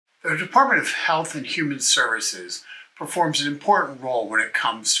The Department of Health and Human Services performs an important role when it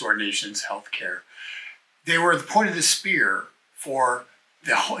comes to our nation's health care. They were the point of the spear for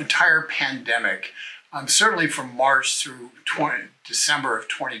the whole entire pandemic, certainly from March through December of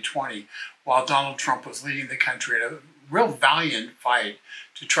 2020, while Donald Trump was leading the country in a real valiant fight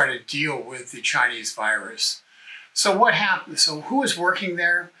to try to deal with the Chinese virus. So what happened? So who was working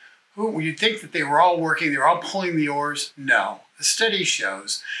there? You'd think that they were all working, they were all pulling the oars. No. The study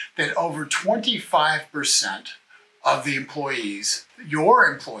shows that over 25% of the employees, your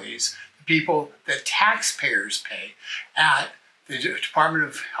employees, the people that taxpayers pay at the Department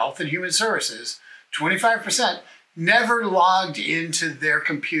of Health and Human Services, 25% never logged into their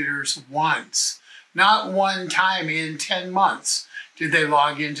computers once. Not one time in 10 months did they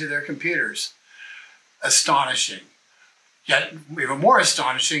log into their computers. Astonishing. Yet even more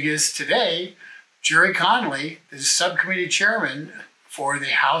astonishing is today, Gerry Connolly, the subcommittee chairman for the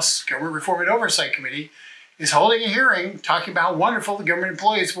House Government Reform and Oversight Committee, is holding a hearing talking about how wonderful the government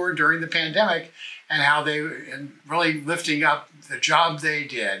employees were during the pandemic and how they and really lifting up the job they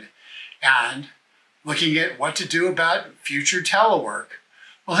did and looking at what to do about future telework.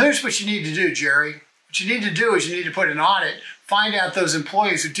 Well, here's what you need to do, Gerry. What you need to do is you need to put an audit, find out those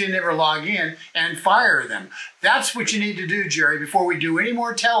employees who didn't ever log in and fire them. That's what you need to do, Gerry, before we do any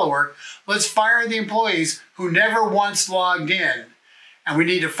more telework. Let's fire the employees who never once logged in. And we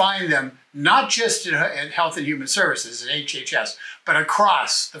need to find them not just at Health and Human Services, at HHS, but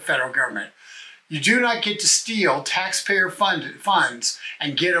across the federal government. You do not get to steal taxpayer funds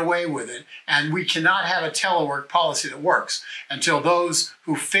and get away with it. And we cannot have a telework policy that works until those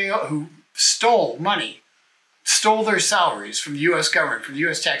who stole money, stole their salaries from the U.S. government, from the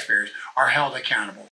U.S. taxpayers, are held accountable.